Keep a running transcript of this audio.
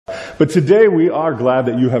But today we are glad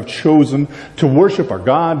that you have chosen to worship our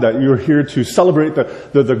God, that you're here to celebrate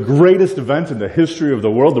the greatest event in the history of the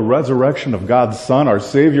world, the resurrection of God's Son, our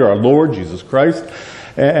Savior, our Lord, Jesus Christ.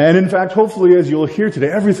 And in fact, hopefully, as you'll hear today,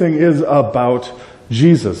 everything is about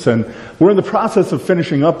Jesus. And we're in the process of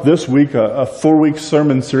finishing up this week a 4-week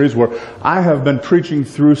sermon series where I have been preaching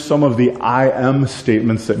through some of the I am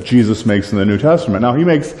statements that Jesus makes in the New Testament. Now, he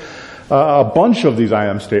makes a bunch of these I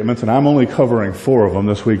am statements, and I'm only covering 4 of them,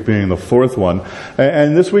 this week being the 4th one.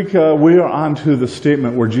 And this week we are on to the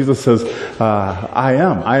statement where Jesus says, I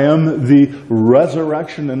am the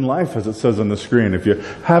resurrection and life, as it says on the screen. If you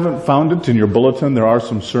haven't found it in your bulletin, there are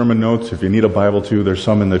some sermon notes. If you need a Bible too, there's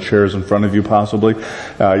some in the chairs in front of you possibly.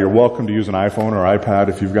 You're welcome to use an iPhone or iPad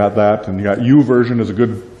if you've got that, and you got YouVersion is a good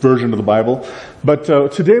version of the Bible. But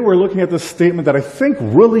today we're looking at this statement that I think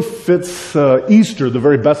really fits Easter the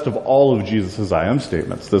very best of all of Jesus' I am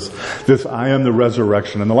statements. This I am the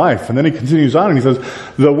resurrection and the life. And then he continues on and he says,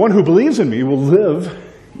 the one who believes in me will live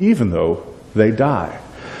even though they die.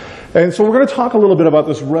 And so we're going to talk a little bit about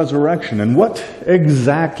this resurrection and what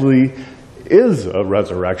exactly is a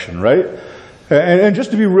resurrection, right? And just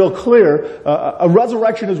to be real clear, a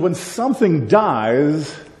resurrection is when something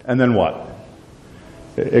dies and then what?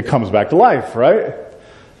 It comes back to life, right?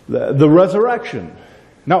 The resurrection.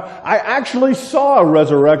 Now, I actually saw a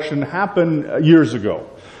resurrection happen years ago.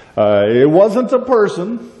 It wasn't a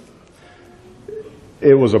person.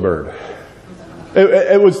 It was a bird.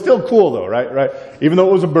 It was still cool though, right? Even though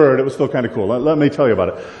it was a bird, it was still kind of cool. Let me tell you about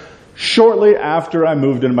it. Shortly after I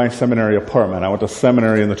moved into my seminary apartment, I went to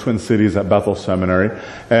seminary in the Twin Cities at Bethel Seminary,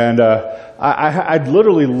 and I'd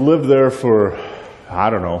literally lived there for, I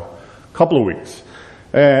don't know, a couple of weeks.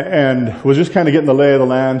 And was just kind of getting the lay of the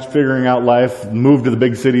land, figuring out life, moved to the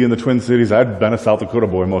big city in the Twin Cities. I'd been a South Dakota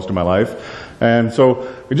boy most of my life. And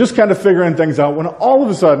so we're just kind of figuring things out when all of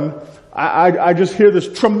a sudden I just hear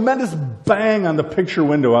this tremendous bang on the picture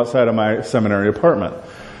window outside of my seminary apartment.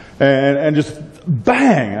 And just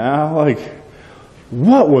bang. And I'm like,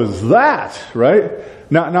 what was that? Right?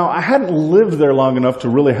 Now, I hadn't lived there long enough to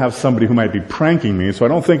really have somebody who might be pranking me, so I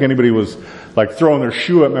don't think anybody was like throwing their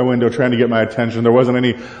shoe at my window trying to get my attention. There wasn't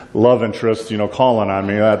any love interest, calling on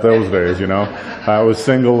me at those days, I was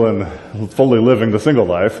single and fully living the single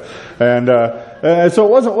life. And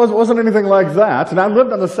so it wasn't anything like that. And I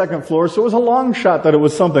lived on the 2nd floor, so it was a long shot that it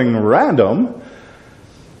was something random,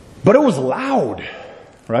 but it was loud,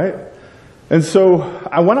 right? And so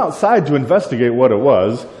I went outside to investigate what it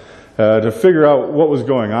was. To figure out what was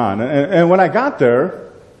going on. And when I got there,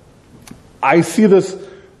 I see this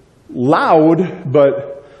loud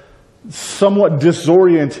but somewhat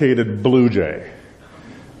disorientated blue jay.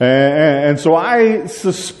 And so I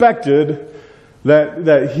suspected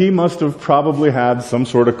that he must have probably had some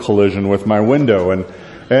sort of collision with my window.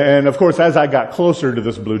 And of course, as I got closer to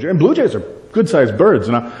this blue jay, and blue jays are good-sized birds.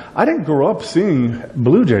 And I didn't grow up seeing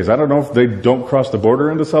blue jays. I don't know if they don't cross the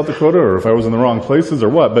border into South Dakota or if I was in the wrong places or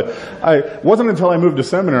what. But it wasn't until I moved to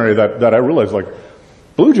seminary that I realized,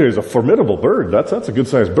 blue jay is a formidable bird. That's a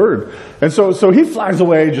good-sized bird. And so he flies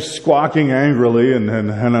away just squawking angrily, and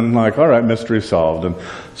I'm like, all right, mystery solved. And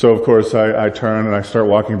so, of course, I turn and I start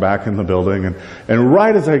walking back in the building. And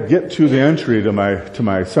right as I get to the entry to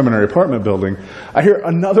my seminary apartment building, I hear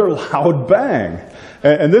another loud bang.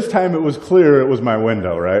 And this time it was clear it was my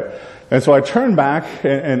window, right? And so I turn back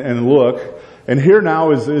and look, and here now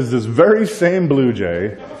is this very same blue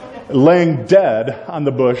jay laying dead on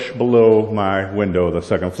the bush below my window, the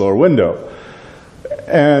 2nd floor window.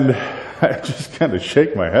 And I just kind of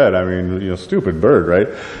shake my head. I mean, stupid bird, right?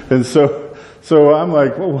 And so I'm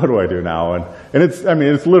like, well, what do I do now? And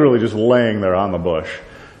it's literally just laying there on the bush.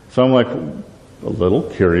 So I'm like, a little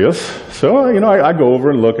curious. So, I go over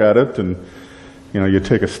and look at it, and you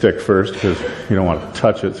take a stick first because you don't want to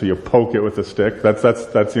touch it, so you poke it with a stick. That's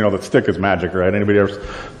the stick is magic, right? Anybody ever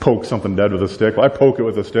poke something dead with a stick? Well, I poke it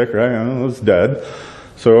with a stick, right? It's dead.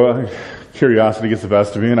 So curiosity gets the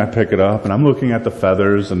best of me, and I pick it up, and I'm looking at the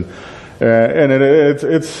feathers, and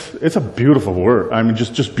it's a beautiful bird. I mean,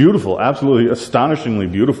 just beautiful, absolutely astonishingly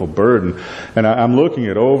beautiful bird. And I'm looking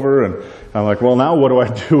it over, and I'm like, well, now what do I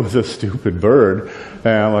do with this stupid bird?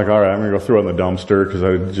 And I'm like, all right, I'm going to go throw it in the dumpster because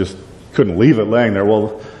I just couldn't leave it laying there.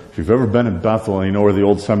 Well, if you've ever been in Bethel and you know where the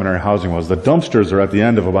old seminary housing was, the dumpsters are at the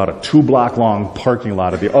end of about a 2-block long parking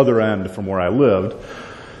lot at the other end from where I lived.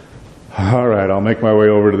 All right, I'll make my way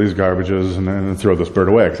over to these garbages and then throw this bird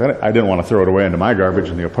away, because I didn't want to throw it away into my garbage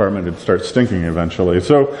in the apartment. It'd start stinking eventually.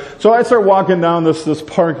 So I start walking down this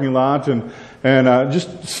parking lot and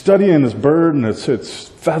just studying this bird, and it's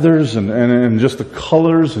feathers and just the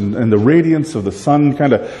colors and the radiance of the sun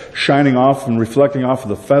kind of shining off and reflecting off of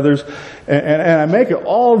the feathers. And I make it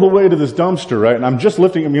all the way to this dumpster, right? And I'm just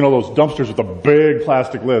lifting them, those dumpsters with a big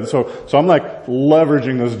plastic lid. So I'm like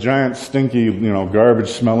leveraging this giant stinky, garbage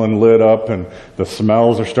smelling lid up, and the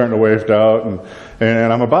smells are starting to waft out.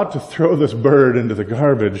 And I'm about to throw this bird into the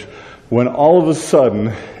garbage when all of a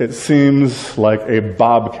sudden it seems like a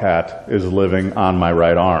bobcat is living on my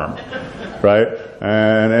right arm, right?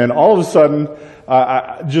 And all of a sudden,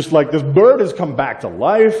 just like this bird has come back to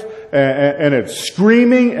life, and it's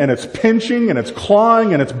screaming, and it's pinching, and it's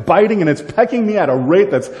clawing, and it's biting, and it's pecking me at a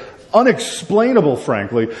rate that's unexplainable,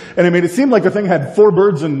 frankly. And it seemed like the thing had four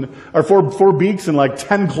beaks and like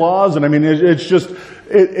 10 claws, and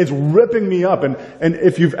it's ripping me up. And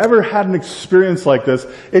if you've ever had an experience like this,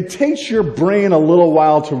 it takes your brain a little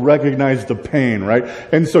while to recognize the pain, right?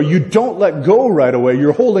 And so you don't let go right away.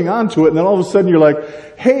 You're holding on to it, and then all of a sudden you're like,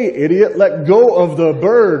 hey, idiot, let go of the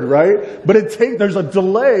bird, right? But there's a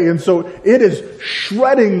delay, and so it is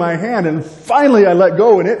shredding my hand, and finally I let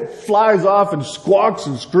go, and it flies off and squawks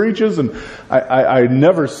and screeches, and I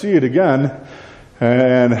never see it again.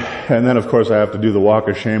 And then, of course, I have to do the walk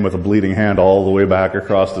of shame with a bleeding hand all the way back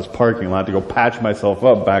across this parking lot to go patch myself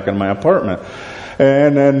up back in my apartment.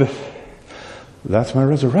 And that's my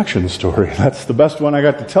resurrection story. That's the best one I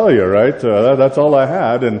got to tell you, right? That's all I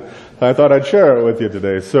had, and I thought I'd share it with you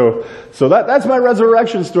today. So that's my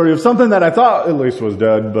resurrection story of something that I thought at least was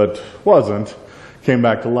dead, but wasn't, came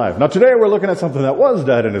back to life. Now today we're looking at something that was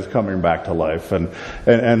dead and is coming back to life,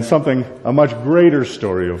 and something, a much greater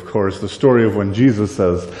story, of course, the story of when Jesus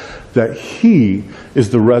says that He is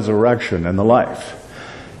the resurrection and the life.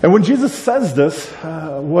 And when Jesus says this,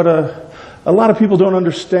 what a lot of people don't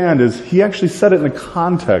understand is He actually said it in the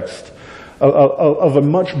context of a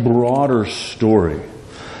much broader story.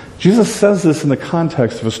 Jesus says this in the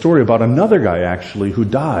context of a story about another guy actually who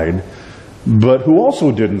died, but who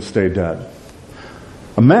also didn't stay dead.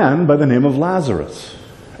 A man by the name of Lazarus.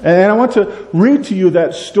 And I want to read to you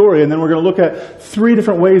that story, and then we're going to look at 3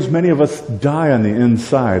 different ways many of us die on the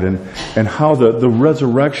inside, and how the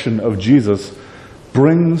resurrection of Jesus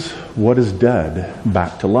brings what is dead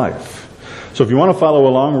back to life. So if you want to follow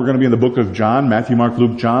along, we're going to be in the book of John, Matthew, Mark,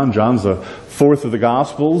 Luke, John. John's the 4th of the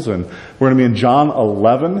Gospels, and we're going to be in John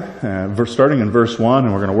 11, starting in verse 1,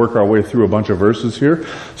 and we're going to work our way through a bunch of verses here.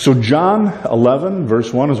 So John 11,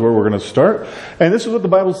 verse 1 is where we're going to start. And this is what the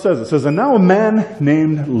Bible says. It says, "And now a man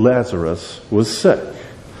named Lazarus was sick."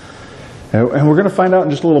 And we're going to find out in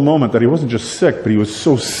just a little moment that he wasn't just sick, but he was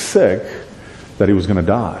so sick that he was going to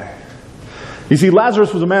die. You see,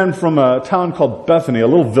 Lazarus was a man from a town called Bethany, a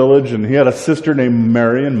little village, and he had a sister named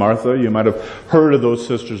Mary and Martha. You might have heard of those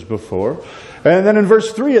sisters before. And then in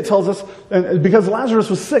verse 3 it tells us, and because Lazarus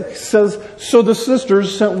was sick, it says, so the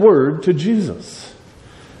sisters sent word to Jesus.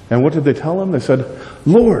 And what did they tell him? They said,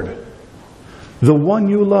 "Lord, the one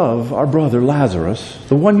you love, our brother Lazarus,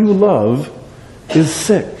 the one you love is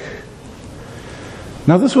sick."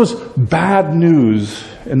 Now this was bad news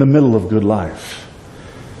in the middle of good life.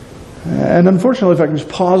 And unfortunately, if I can just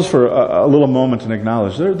pause for a little moment and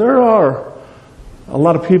acknowledge, there are a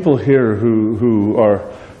lot of people here who are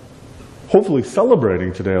hopefully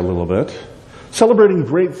celebrating today a little bit, celebrating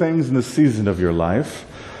great things in this season of your life.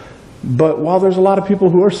 But while there's a lot of people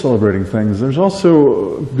who are celebrating things, there's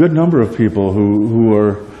also a good number of people who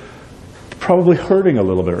are probably hurting a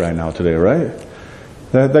little bit right now today, right?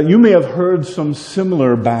 That you may have heard some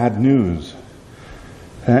similar bad news.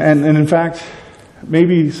 And in fact,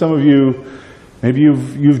 maybe some of you, maybe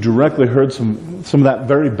you've directly heard some of that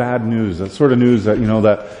very bad news, that sort of news that,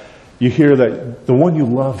 that you hear that the one you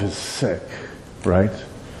love is sick, right?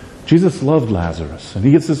 Jesus loved Lazarus, and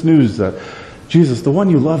he gets this news that Jesus, the one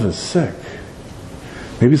you love is sick.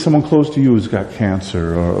 Maybe someone close to you has got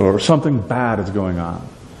cancer or something bad is going on.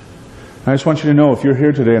 I just want you to know, if you're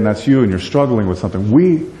here today and that's you and you're struggling with something,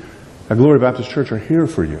 we at Glory Baptist Church are here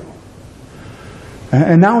for you.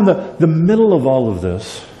 And now in the middle of all of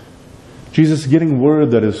this, Jesus getting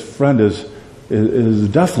word that his friend is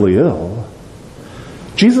deathly ill,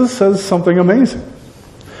 Jesus says something amazing.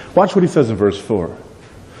 Watch what he says in verse 4.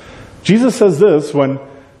 Jesus says this, when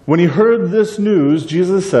he heard this news,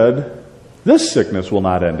 Jesus said, "This sickness will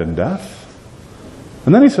not end in death."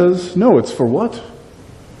 And then he says, no, it's for what?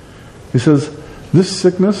 He says, this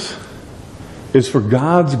sickness is for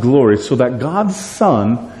God's glory, so that God's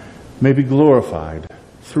Son may be glorified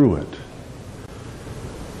through it.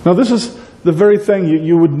 Now this is the very thing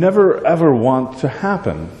you would never ever want to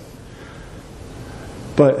happen.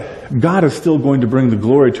 But God is still going to bring the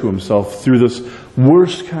glory to himself through this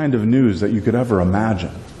worst kind of news that you could ever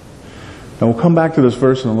imagine. And we'll come back to this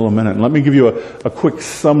verse in a little minute. And let me give you a quick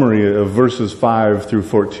summary of verses 5 through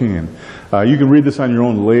 14. You can read this on your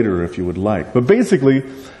own later if you would like. But basically,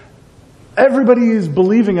 everybody is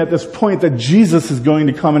believing at this point that Jesus is going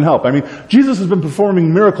to come and help. I mean, Jesus has been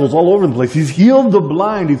performing miracles all over the place. He's healed the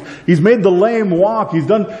blind. He's made the lame walk. He's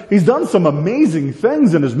done some amazing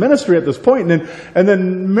things in his ministry at this point. And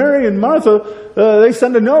then Mary and Martha, they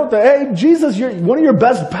send a note that, hey, Jesus, one of your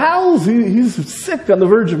best pals, he's sick on the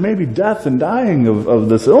verge of maybe death and dying of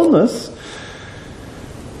this illness.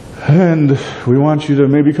 And we want you to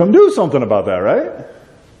maybe come do something about that, right?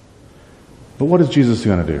 But what is Jesus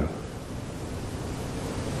going to do?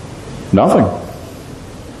 Nothing.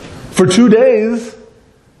 For 2 days,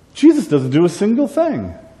 Jesus doesn't do a single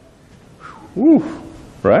thing. Ooh,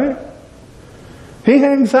 right? He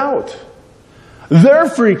hangs out. They're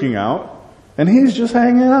freaking out, and he's just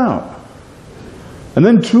hanging out. And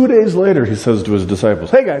then 2 days later, he says to his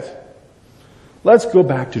disciples, hey guys, let's go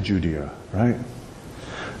back to Judea, right?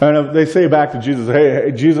 And they say back to Jesus,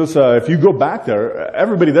 hey Jesus, if you go back there,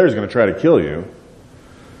 everybody there is going to try to kill you,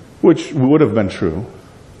 which would have been true.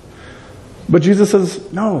 But Jesus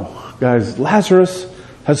says, no, guys, Lazarus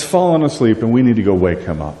has fallen asleep and we need to go wake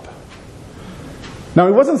him up. Now,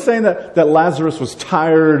 he wasn't saying that Lazarus was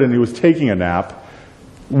tired and he was taking a nap.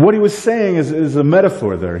 What he was saying is a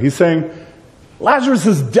metaphor there. He's saying, Lazarus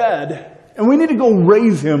is dead and we need to go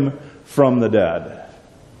raise him from the dead.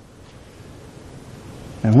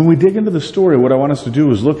 And when we dig into the story, what I want us to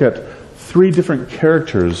do is look at 3 different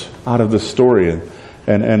characters out of this story.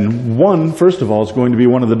 And one, first of all, is going to be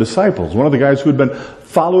one of the disciples, one of the guys who had been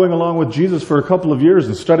following along with Jesus for a couple of years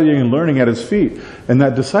and studying and learning at his feet. And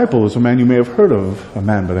that disciple is a man you may have heard of, a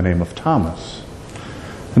man by the name of Thomas.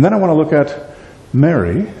 And then I want to look at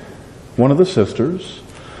Mary, one of the sisters.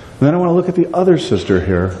 And then I want to look at the other sister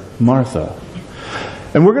here, Martha.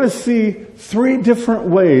 And we're going to see 3 different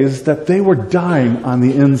ways that they were dying on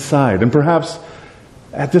the inside. And perhaps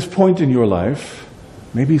at this point in your life,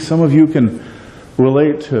 maybe some of you can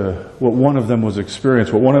relate to what one of them was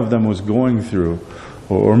experiencing, what one of them was going through,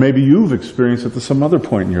 or maybe you've experienced it at some other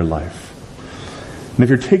point in your life. And if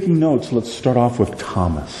you're taking notes, let's start off with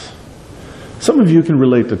Thomas. Some of you can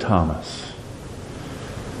relate to Thomas.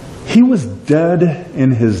 He was dead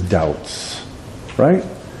in his doubts, right?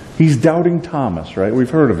 He's Doubting Thomas, right?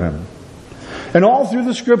 We've heard of him. And all through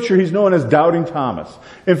the scripture, he's known as Doubting Thomas.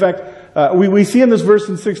 In fact, we see in this verse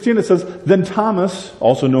in 16, it says, then Thomas,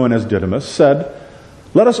 also known as Didymus, said,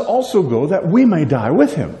 let us also go that we may die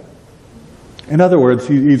with him. In other words,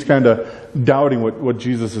 he's kind of doubting what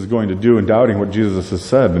Jesus is going to do and doubting what Jesus has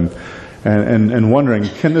said and wondering,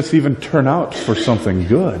 can this even turn out for something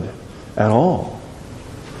good at all?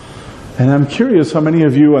 And I'm curious how many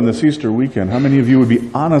of you on this Easter weekend, how many of you would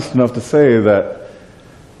be honest enough to say that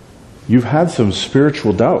you've had some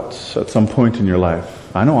spiritual doubts at some point in your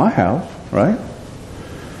life? I know I have, right?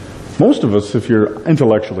 Most of us, if you're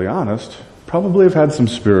intellectually honest, probably have had some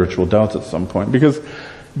spiritual doubts at some point. Because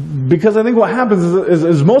I think what happens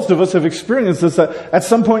is most of us have experienced this. That at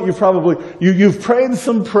some point you've prayed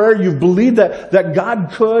some prayer, you've believed that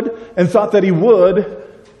God could and thought that He would,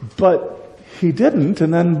 but He didn't,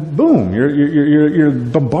 and then boom, you're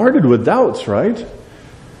bombarded with doubts, right?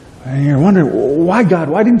 And you're wondering, why God?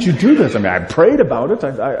 Why didn't you do this? I mean, I prayed about it.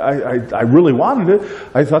 I really wanted it.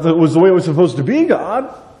 I thought that it was the way it was supposed to be,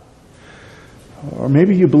 God. Or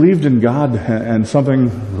maybe you believed in God and something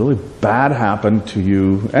really bad happened to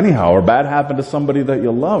you anyhow, or bad happened to somebody that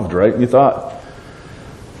you loved, right? And you thought,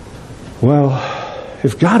 well,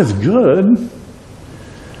 if God is good,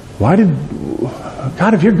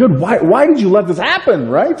 God, if you're good, why did you let this happen,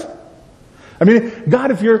 right? I mean, God,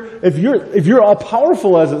 if you're all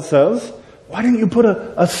powerful as it says, why didn't you put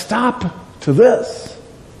a stop to this?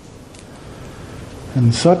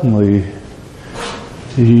 And suddenly,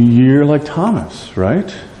 you're like Thomas,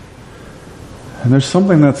 right? And there's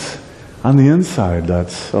something that's on the inside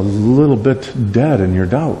that's a little bit dead in your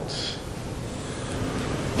doubts.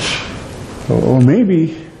 Or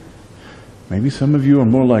maybe some of you are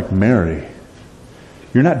more like Mary.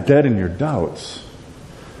 You're not dead in your doubts,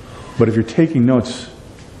 but if you're taking notes,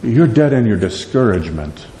 you're dead in your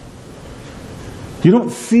discouragement. You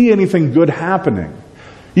don't see anything good happening.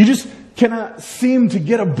 You just cannot seem to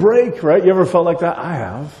get a break, right? You ever felt like that? I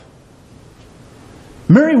have.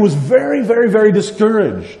 Mary was very, very, very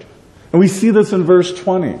discouraged. And we see this in verse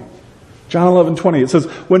 20. John 11:20. It says,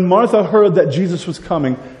 when Martha heard that Jesus was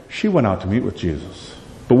coming, she went out to meet with Jesus.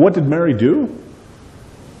 But what did Mary do?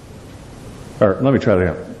 Or let me try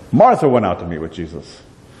that again. Martha went out to meet with Jesus.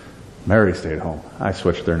 Mary stayed home. I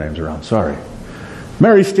switched their names around. Sorry.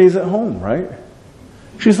 Mary stays at home, right?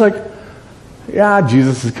 She's like, yeah,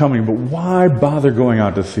 Jesus is coming, but why bother going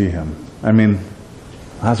out to see him? I mean,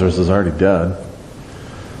 Lazarus is already dead.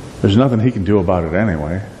 There's nothing he can do about it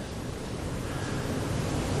anyway.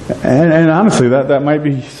 And honestly, that might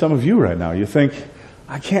be some of you right now. You think,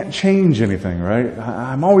 I can't change anything, right?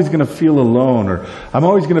 I'm always going to feel alone, or I'm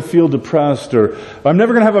always going to feel depressed, or I'm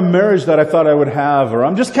never going to have a marriage that I thought I would have, or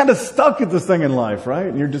I'm just kind of stuck at this thing in life, right?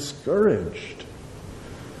 And you're discouraged.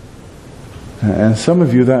 And some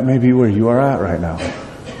of you, that may be where you are at right now.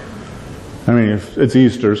 I mean, if it's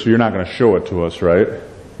Easter, so you're not going to show it to us, right?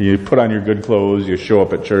 You put on your good clothes, you show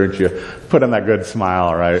up at church, you put on that good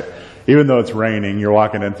smile, right? Even though it's raining, you're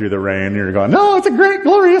walking in through the rain, and you're going, no, it's a great,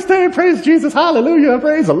 glorious day, praise Jesus, hallelujah,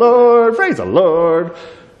 praise the Lord,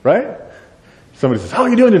 right? Somebody says, how are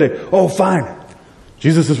you doing today? Oh, fine.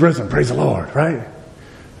 Jesus is risen, praise the Lord, right?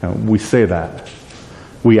 And we say that.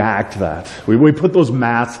 We act that. We put those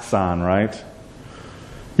masks on, right?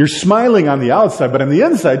 You're smiling on the outside, but on the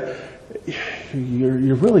inside,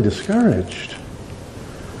 you're really discouraged.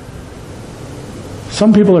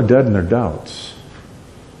 Some people are dead in their doubts.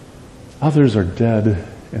 Others are dead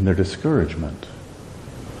in their discouragement.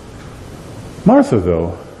 Martha,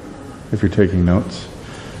 though, if you're taking notes,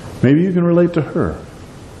 maybe you can relate to her.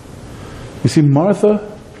 You see, Martha,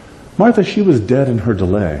 she was dead in her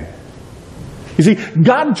delay. You see,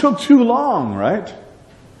 God took too long, right?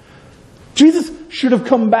 Jesus should have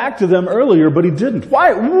come back to them earlier, but he didn't.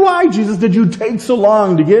 Why, Jesus, did you take so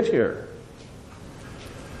long to get here?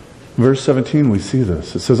 Verse 17, we see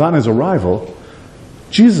this. It says, on his arrival,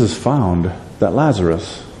 Jesus found that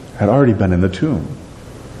Lazarus had already been in the tomb.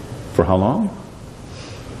 For how long?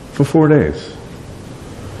 For 4 days.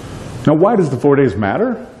 Now, why does the 4 days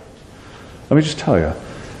matter? Let me just tell you.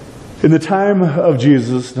 In the time of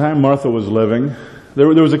Jesus, the time Martha was living, there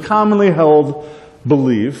was a commonly held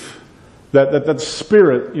belief that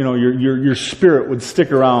spirit, your spirit would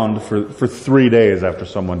stick around for 3 days after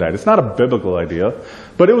someone died. It's not a biblical idea,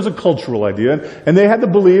 but it was a cultural idea. And they had the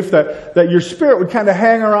belief that your spirit would kind of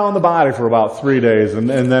hang around the body for about 3 days, and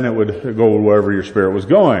then it would go wherever your spirit was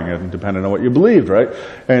going, and depending on what you believed, right?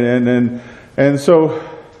 And so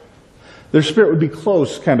their spirit would be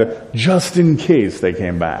close, kind of just in case they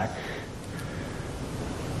came back.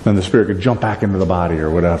 Then the spirit could jump back into the body or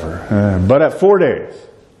whatever. But at 4 days,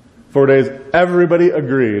 4 days, everybody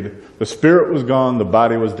agreed. The spirit was gone, the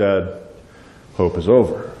body was dead. Hope is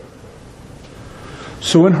over.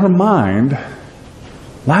 So in her mind,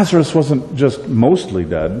 Lazarus wasn't just mostly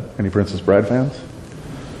dead. Any Princess Bride fans?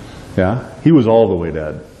 Yeah? He was all the way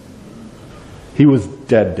dead. He was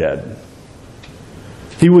dead.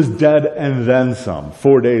 He was dead and then some.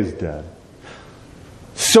 4 days dead.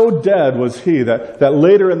 So dead was he that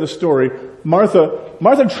later in the story,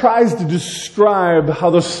 Martha tries to describe how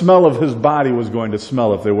the smell of his body was going to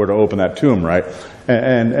smell if they were to open that tomb, right?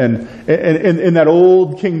 And in that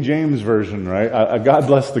old King James version, right? God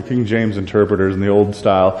bless the King James interpreters in the old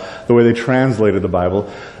style, the way they translated the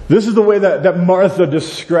Bible. This is the way that Martha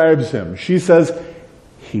describes him. She says,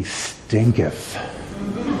 he stinketh.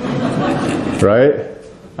 Right?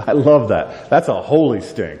 I love that. That's a holy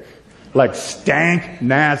stink. Like stank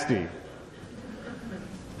nasty.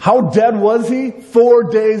 How dead was he?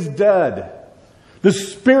 4 days dead. The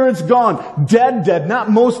spirit's gone. Dead, not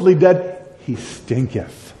mostly dead. He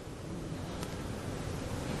stinketh.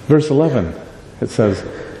 Verse 11, it says,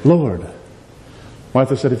 Lord,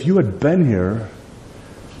 Martha said, if you had been here,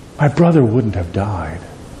 my brother wouldn't have died.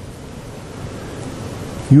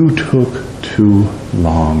 You took too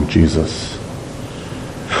long, Jesus.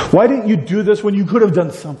 Why didn't you do this when you could have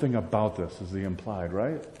done something about this, is the implied,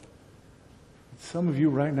 right? Some of you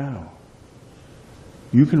right now,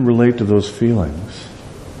 you can relate to those feelings.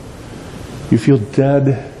 You feel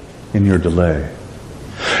dead in your delay.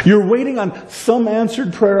 You're waiting on some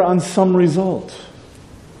answered prayer, on some result.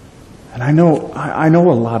 And I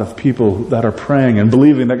know a lot of people that are praying and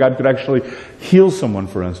believing that God could actually heal someone,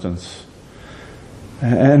 for instance.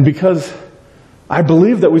 And because I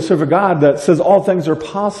believe that we serve a God that says all things are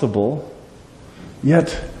possible,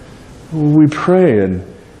 yet we pray and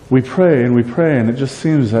we pray and we pray, and it just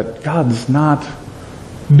seems that God's not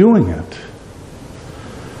doing it.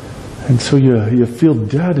 And so you feel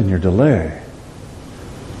dead in your delay.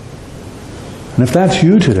 And if that's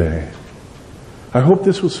you today, I hope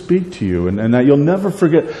this will speak to you, and that you'll never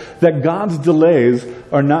forget that God's delays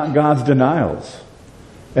are not God's denials.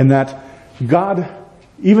 And that God,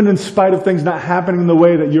 even in spite of things not happening the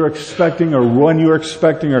way that you're expecting, or when you're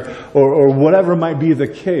expecting, or whatever might be the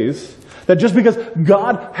case, that just because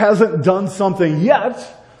God hasn't done something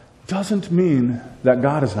yet doesn't mean that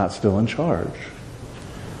God is not still in charge.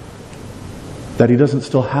 That He doesn't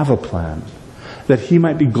still have a plan. that He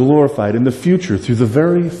might be glorified in the future through the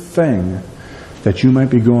very thing that you might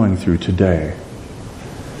be going through today.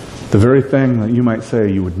 The very thing that you might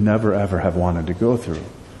say you would never ever have wanted to go through,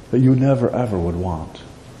 that you never ever would want.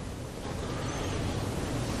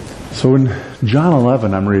 So in John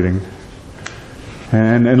 11 I'm reading,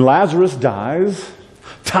 and Lazarus dies,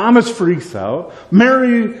 Thomas freaks out,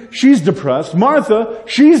 Mary, she's depressed, Martha,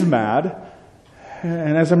 she's mad,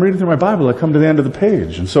 and as I'm reading through my Bible I come to the end of the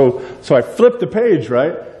page, and so I flip the page,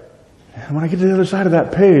 right? And when I get to the other side of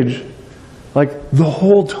that page, like the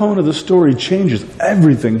whole tone of the story changes.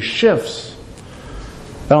 Everything shifts.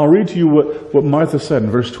 And I'll read to you what Martha said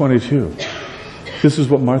in verse 22. This is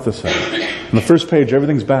what Martha said. On the first page,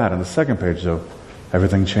 everything's bad. On the second page, though,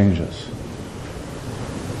 everything changes.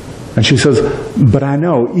 And she says, but I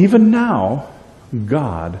know, even now,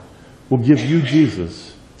 God will give you,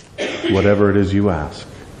 Jesus, whatever it is you ask.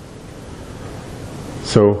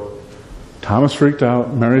 So, Thomas freaked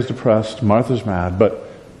out, Mary's depressed, Martha's mad, but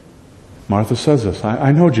Martha says this,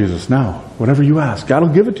 I know, Jesus, now, whatever you ask, God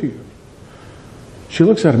will give it to you. She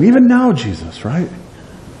looks at him, even now, Jesus, right?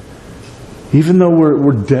 Even though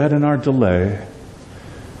we're dead in our delay,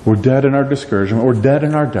 we're dead in our discouragement, we're dead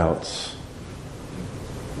in our doubts,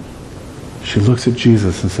 she looks at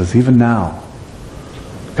Jesus and says, even now,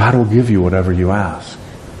 God will give you whatever you ask.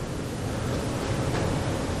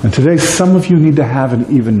 And today, some of you need to have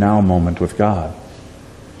an even now moment with God.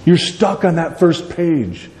 You're stuck on that first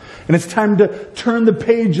page. And it's time to turn the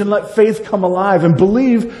page and let faith come alive and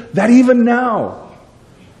believe that even now,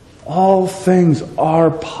 all things are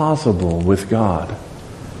possible with God.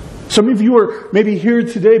 Some of you are maybe here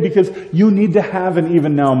today because you need to have an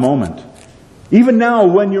even now moment. Even now,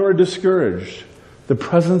 when you're discouraged, the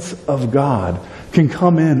presence of God can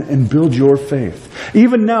come in and build your faith.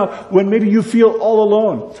 Even now, when maybe you feel all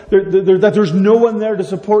alone, that there's no one there to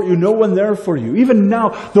support you, no one there for you. Even now,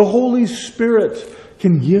 the Holy Spirit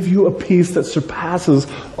can give you a peace that surpasses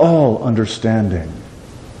all understanding.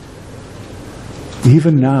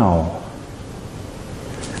 Even now,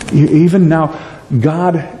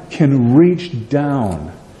 God can reach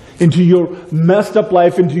down into your messed up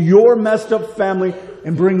life, into your messed up family,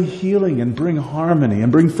 and bring healing, and bring harmony,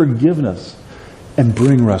 and bring forgiveness, and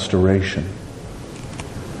bring restoration.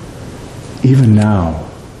 Even now,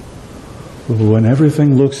 when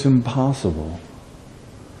everything looks impossible,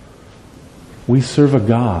 we serve a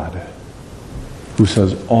God who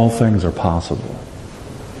says all things are possible.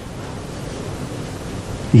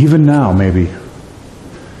 Even now, maybe.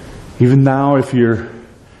 Even now,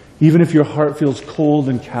 even if your heart feels cold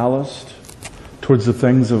and calloused towards the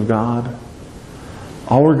things of God,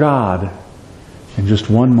 our God, in just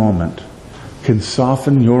one moment, can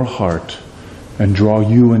soften your heart and draw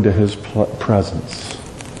you into His presence.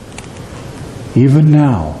 Even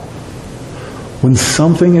now, when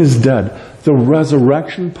something is dead, the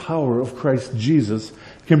resurrection power of Christ Jesus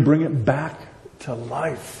can bring it back to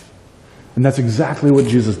life. And that's exactly what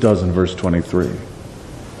Jesus does in verse 23.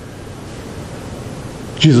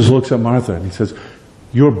 Jesus looks at Martha and He says,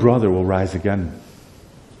 your brother will rise again.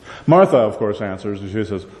 Martha, of course, answers, and she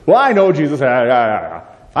says, well, I know Jesus.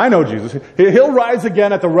 I know Jesus. He'll rise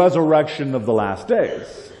again at the resurrection of the last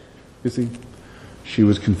days. You see, she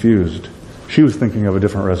was confused. She was thinking of a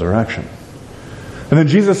different resurrection. And then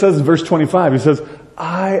Jesus says in verse 25, He says,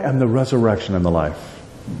 I am the resurrection and the life.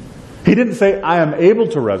 He didn't say, I am able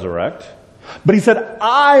to resurrect, but He said,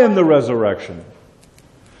 I am the resurrection.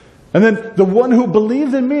 And then the one who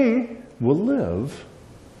believes in me will live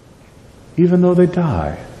even though they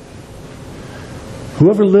die.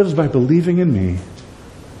 Whoever lives by believing in me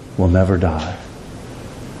will never die.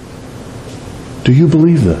 Do you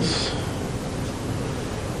believe this?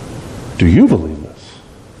 Do you believe this?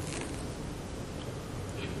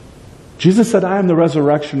 Jesus said, I am the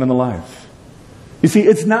resurrection and the life. You see,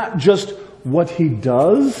 it's not just what He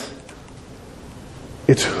does,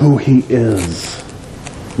 it's who He is.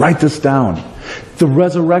 Write this down. The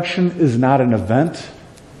resurrection is not an event,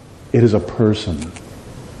 it is a person.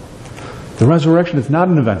 The resurrection is not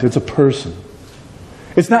an event, it's a person.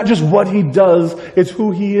 It's not just what He does, it's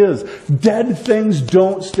who He is. Dead things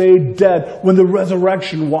don't stay dead when the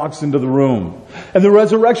resurrection walks into the room. And the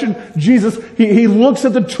resurrection, Jesus, He looks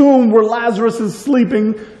at the tomb where Lazarus is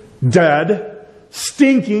sleeping, dead,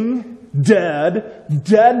 stinking, dead,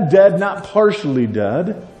 not partially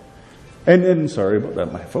dead. And sorry about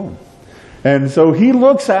that, my phone. And so He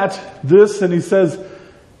looks at this and He says,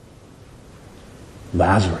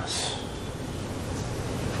 Lazarus,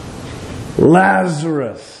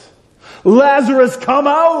 come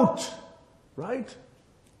out! Right?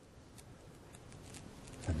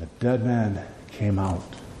 And the dead man came out.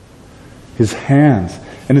 his hands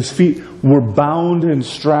and his feet were bound in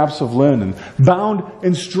straps of linen, bound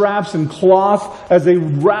in straps and cloth as they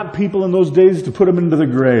wrapped people in those days to put them into the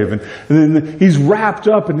grave. And then he's wrapped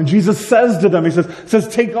up, and Jesus says to them, he says,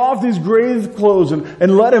 take off these grave clothes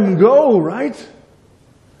and let him go, right?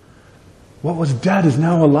 What was dead is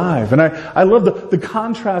now alive. And I love the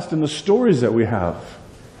contrast in the stories that we have.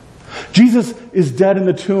 Jesus is dead in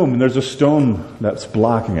the tomb, and there's a stone that's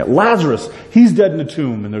blocking it. Lazarus, he's dead in the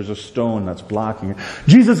tomb, and there's a stone that's blocking it.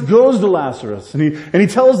 Jesus goes to Lazarus, and he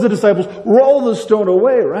tells the disciples, roll the stone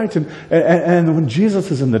away, right? And when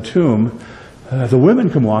Jesus is in the tomb, the women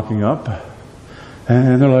come walking up,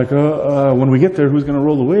 and they're like, when we get there, who's going to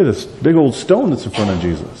roll away this big old stone that's in front of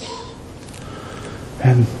Jesus?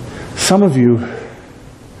 And some of you,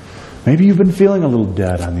 maybe you've been feeling a little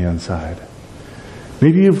dead on the inside.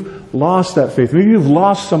 Maybe you've lost that faith. Maybe you've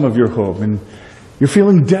lost some of your hope, and you're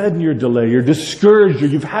feeling dead in your delay. You're discouraged, or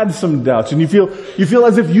you've had some doubts, and you feel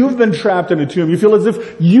as if you've been trapped in a tomb. You feel as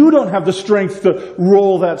if you don't have the strength to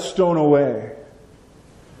roll that stone away.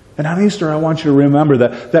 And on Easter, I want you to remember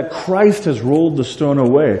that Christ has rolled the stone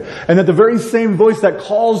away. And that the very same voice that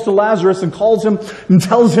calls to Lazarus and calls him and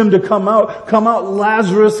tells him to come out,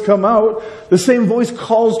 Lazarus, come out. The same voice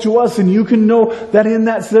calls to us, and you can know that in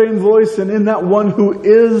that same voice and in that one who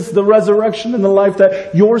is the resurrection and the life,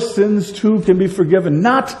 that your sins too can be forgiven.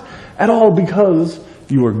 Not at all because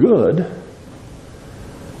you are good,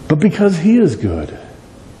 but because He is good.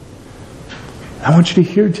 I want you to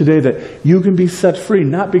hear today that you can be set free,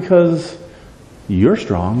 not because you're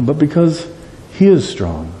strong, but because He is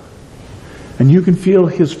strong. And you can feel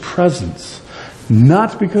His presence,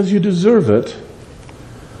 not because you deserve it,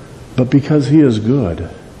 but because He is good.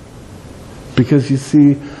 Because you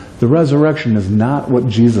see, the resurrection is not what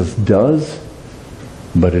Jesus does,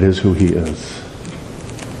 but it is who He is.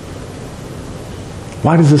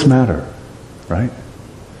 Why does this matter? Right?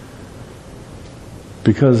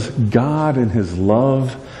 Because God in His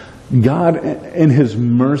love, God in His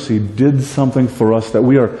mercy did something for us that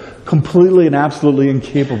we are completely and absolutely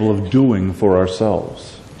incapable of doing for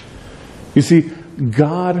ourselves. You see,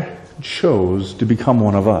 God chose to become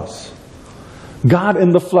one of us. God in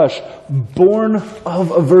the flesh, born of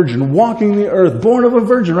a virgin, walking the earth, born of a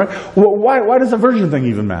virgin, right? Why does the virgin thing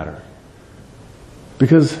even matter?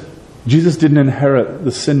 Because Jesus didn't inherit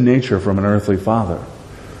the sin nature from an earthly father.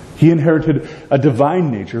 He inherited a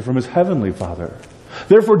divine nature from His heavenly Father.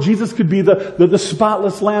 Therefore, Jesus could be the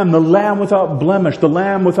spotless lamb, the lamb without blemish, the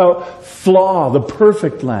lamb without flaw, the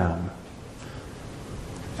perfect lamb.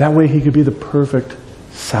 That way He could be the perfect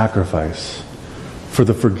sacrifice for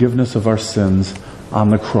the forgiveness of our sins on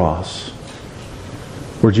the cross,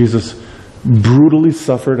 where Jesus brutally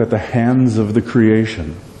suffered at the hands of the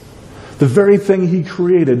creation. The very thing He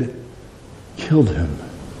created killed Him.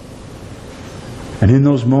 And in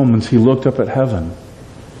those moments, He looked up at heaven.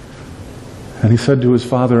 And He said to His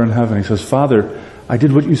Father in heaven, He says, Father, I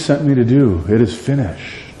did what You sent me to do. It is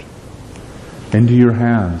finished. Into Your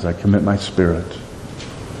hands I commit my spirit.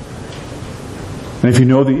 And if you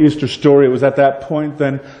know the Easter story, it was at that point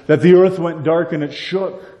then that the earth went dark and it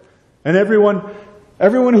shook. And everyone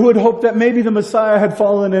who had hoped that maybe the Messiah had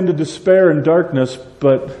fallen into despair and darkness,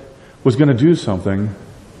 but was going to do something.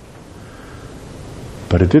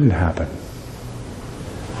 But it didn't happen.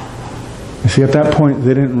 You see, at that point,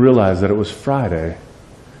 they didn't realize that it was Friday,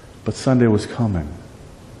 but Sunday was coming.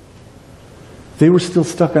 They were still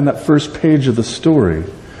stuck on that first page of the story.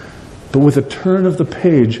 But with a turn of the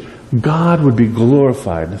page, God would be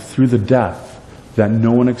glorified through the death that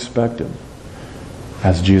no one expected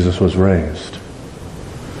as Jesus was raised.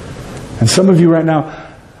 And some of you right now,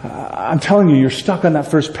 I'm telling you, you're stuck on that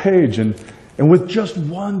first page, and with just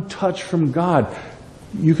one touch from God,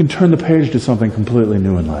 you can turn the page to something completely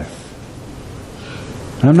new in life.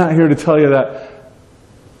 And I'm not here to tell you that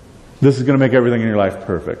this is going to make everything in your life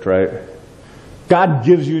perfect, right? God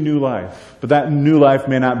gives you new life, but that new life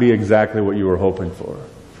may not be exactly what you were hoping for.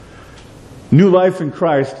 New life in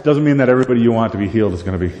Christ doesn't mean that everybody you want to be healed is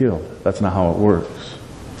going to be healed. That's not how it works.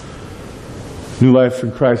 New life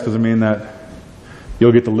in Christ doesn't mean that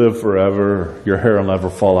you'll get to live forever, or your hair will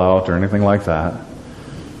never fall out, or anything like that.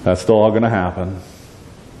 That's still all going to happen.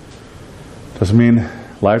 Doesn't mean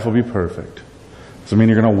life will be perfect. Doesn't mean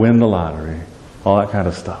you're going to win the lottery. All that kind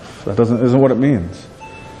of stuff. That isn't what it means.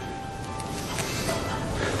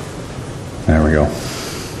 There we go.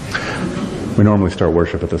 We normally start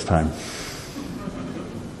worship at this time.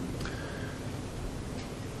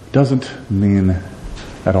 Doesn't mean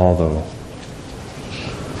at all, though,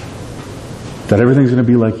 that everything's going to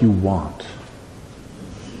be like you want.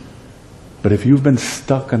 But if you've been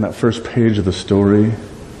stuck on that first page of the story,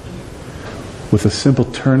 with a simple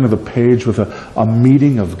turn of the page, with a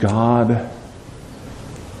meeting of God,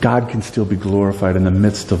 God can still be glorified in the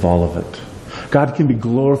midst of all of it. God can be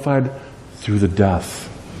glorified through the death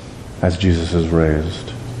as Jesus is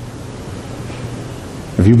raised.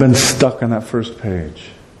 If you've been stuck on that first page,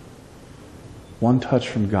 one touch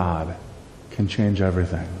from God can change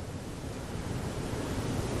everything.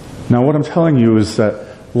 Now, what I'm telling you is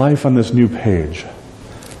that life on this new page,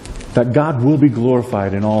 that God will be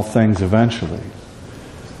glorified in all things eventually.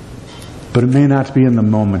 But it may not be in the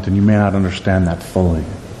moment, and you may not understand that fully.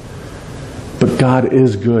 But God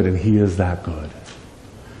is good, and He is that good.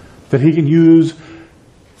 That He can use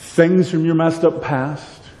things from your messed up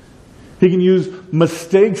past. He can use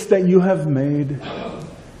mistakes that you have made.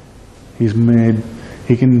 He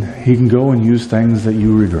can go and use things that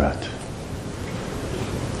you regret.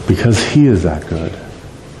 Because He is that good.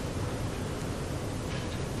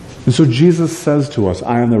 And so Jesus says to us,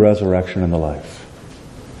 I am the resurrection and the life.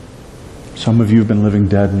 Some of you have been living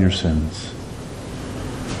dead in your sins.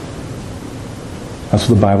 That's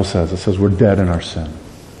what the Bible says. It says we're dead in our sin.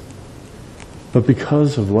 But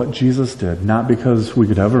because of what Jesus did, not because we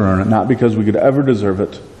could ever earn it, not because we could ever deserve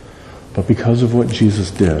it, but because of what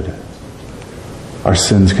Jesus did, our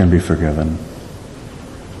sins can be forgiven.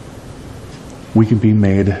 We can be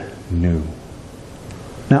made new.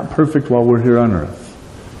 Not perfect while we're here on earth,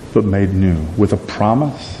 but made new, with a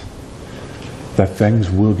promise that things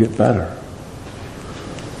will get better.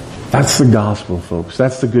 That's the gospel, folks.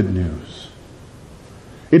 That's the good news.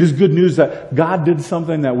 It is good news that God did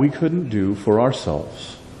something that we couldn't do for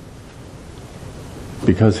ourselves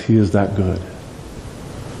because He is that good.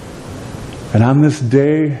 And on this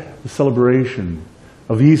day, the celebration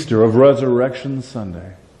of Easter, of Resurrection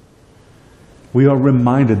Sunday, we are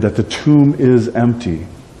reminded that the tomb is empty,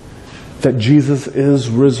 that Jesus is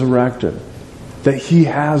resurrected, that He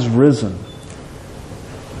has risen,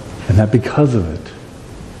 and that because of it,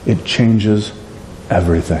 it changes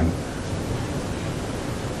everything.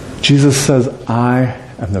 Jesus says, I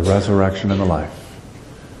am the resurrection and the life.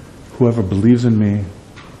 Whoever believes in me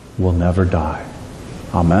will never die.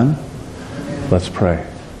 Amen? Let's pray.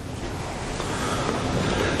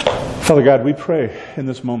 Father God, we pray in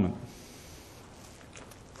this moment.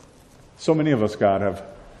 So many of us, God, have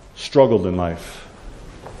struggled in life.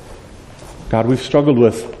 God, we've struggled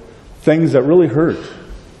with things that really hurt.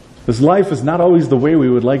 This life is not always the way we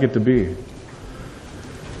would like it to be.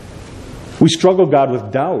 We struggle, God,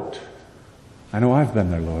 with doubt. I know I've been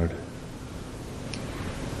there, Lord.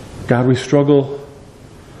 God, we struggle.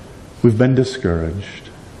 We've been discouraged.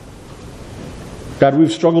 God,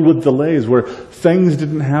 we've struggled with delays where things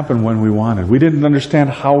didn't happen when we wanted. We didn't understand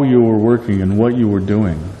how you were working and what you were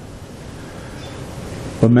doing.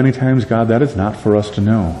 But many times, God, that is not for us to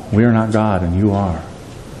know. We are not God and you are.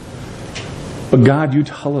 But God, you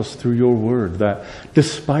tell us through your word that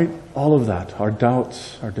despite all of that, our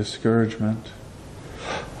doubts, our discouragement,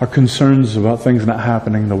 our concerns about things not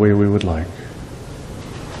happening the way we would like,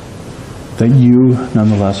 that you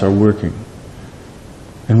nonetheless are working,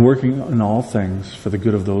 and working in all things for the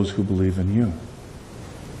good of those who believe in you.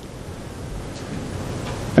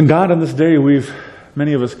 And God, on this day,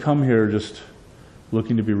 many of us come here just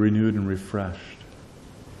looking to be renewed and refreshed.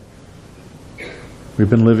 We've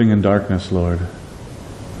been living in darkness, Lord,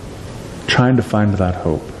 trying to find that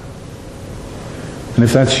hope. And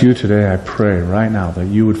if that's you today, I pray right now that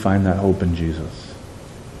you would find that hope in Jesus.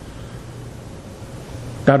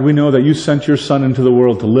 God, we know that you sent your Son into the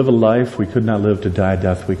world to live a life we could not live, to die a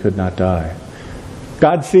death we could not die.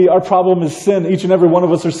 God, see, our problem is sin. Each and every one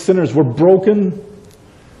of us are sinners. We're broken,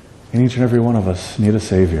 and each and every one of us need a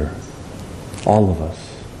Savior. All of us.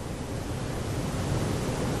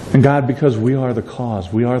 And God, because we are the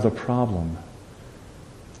cause, we are the problem,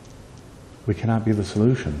 we cannot be the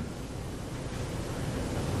solution.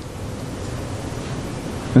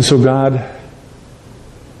 And so God,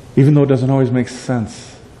 even though it doesn't always make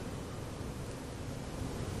sense,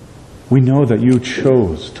 we know that you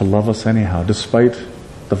chose to love us anyhow, despite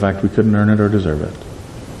the fact we couldn't earn it or deserve it.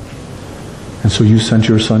 And so you sent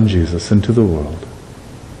your Son Jesus into the world.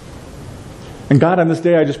 And God, on this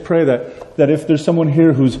day, I just pray that if there's someone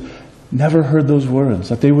here who's never heard those words,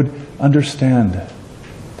 that they would understand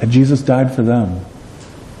that Jesus died for them,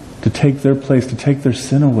 to take their place, to take their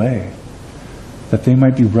sin away, that they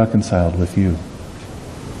might be reconciled with you.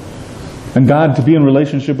 And God, to be in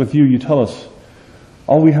relationship with you, you tell us,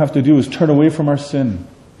 all we have to do is turn away from our sin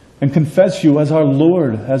and confess you as our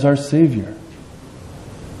Lord, as our Savior.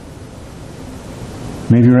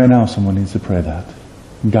 Maybe right now someone needs to pray that.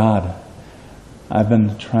 God, I've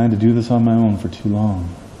been trying to do this on my own for too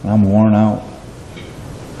long. I'm worn out.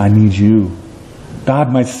 I need you.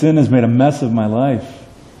 God, my sin has made a mess of my life.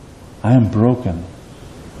 I am broken.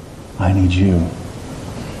 I need you.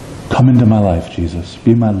 Come into my life, Jesus.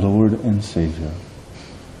 Be my Lord and Savior.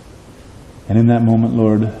 And in that moment,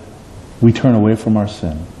 Lord, we turn away from our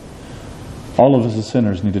sin. All of us as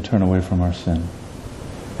sinners need to turn away from our sin.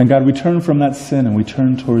 And God, we turn from that sin and we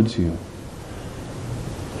turn towards you.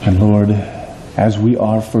 And Lord, as we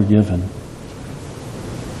are forgiven,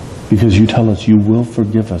 because you tell us you will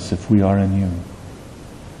forgive us if we are in you.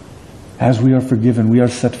 As we are forgiven, we are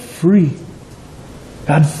set free.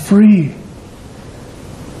 God, free.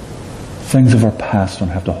 Things of our past don't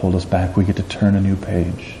have to hold us back. We get to turn a new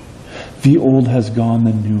page. The old has gone,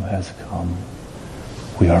 the new has come.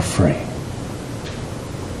 We are free.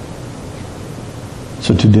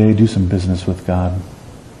 So today, do some business with God.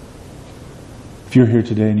 If you're here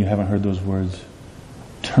today and you haven't heard those words,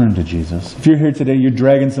 turn to Jesus. If you're here today, you're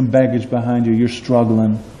dragging some baggage behind you, you're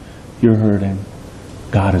struggling, you're hurting,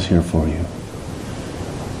 God is here for you.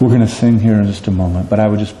 We're going to sing here in just a moment, but I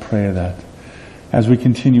would just pray that as we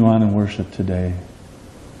continue on in worship today,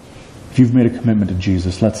 if you've made a commitment to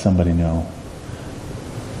Jesus, let somebody know.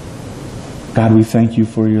 God, we thank you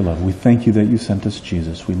for your love. We thank you that you sent us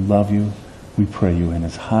Jesus. We love you. We pray you in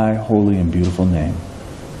his high, holy, and beautiful name.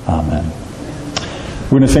 Amen.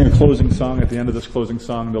 We're going to sing a closing song. At the end of this closing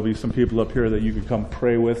song, there'll be some people up here that you can come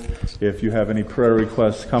pray with. If you have any prayer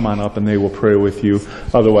requests, come on up and they will pray with you.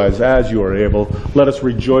 Otherwise, as you are able, let us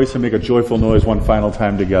rejoice and make a joyful noise one final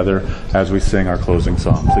time together as we sing our closing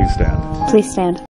song. Please stand. Please stand.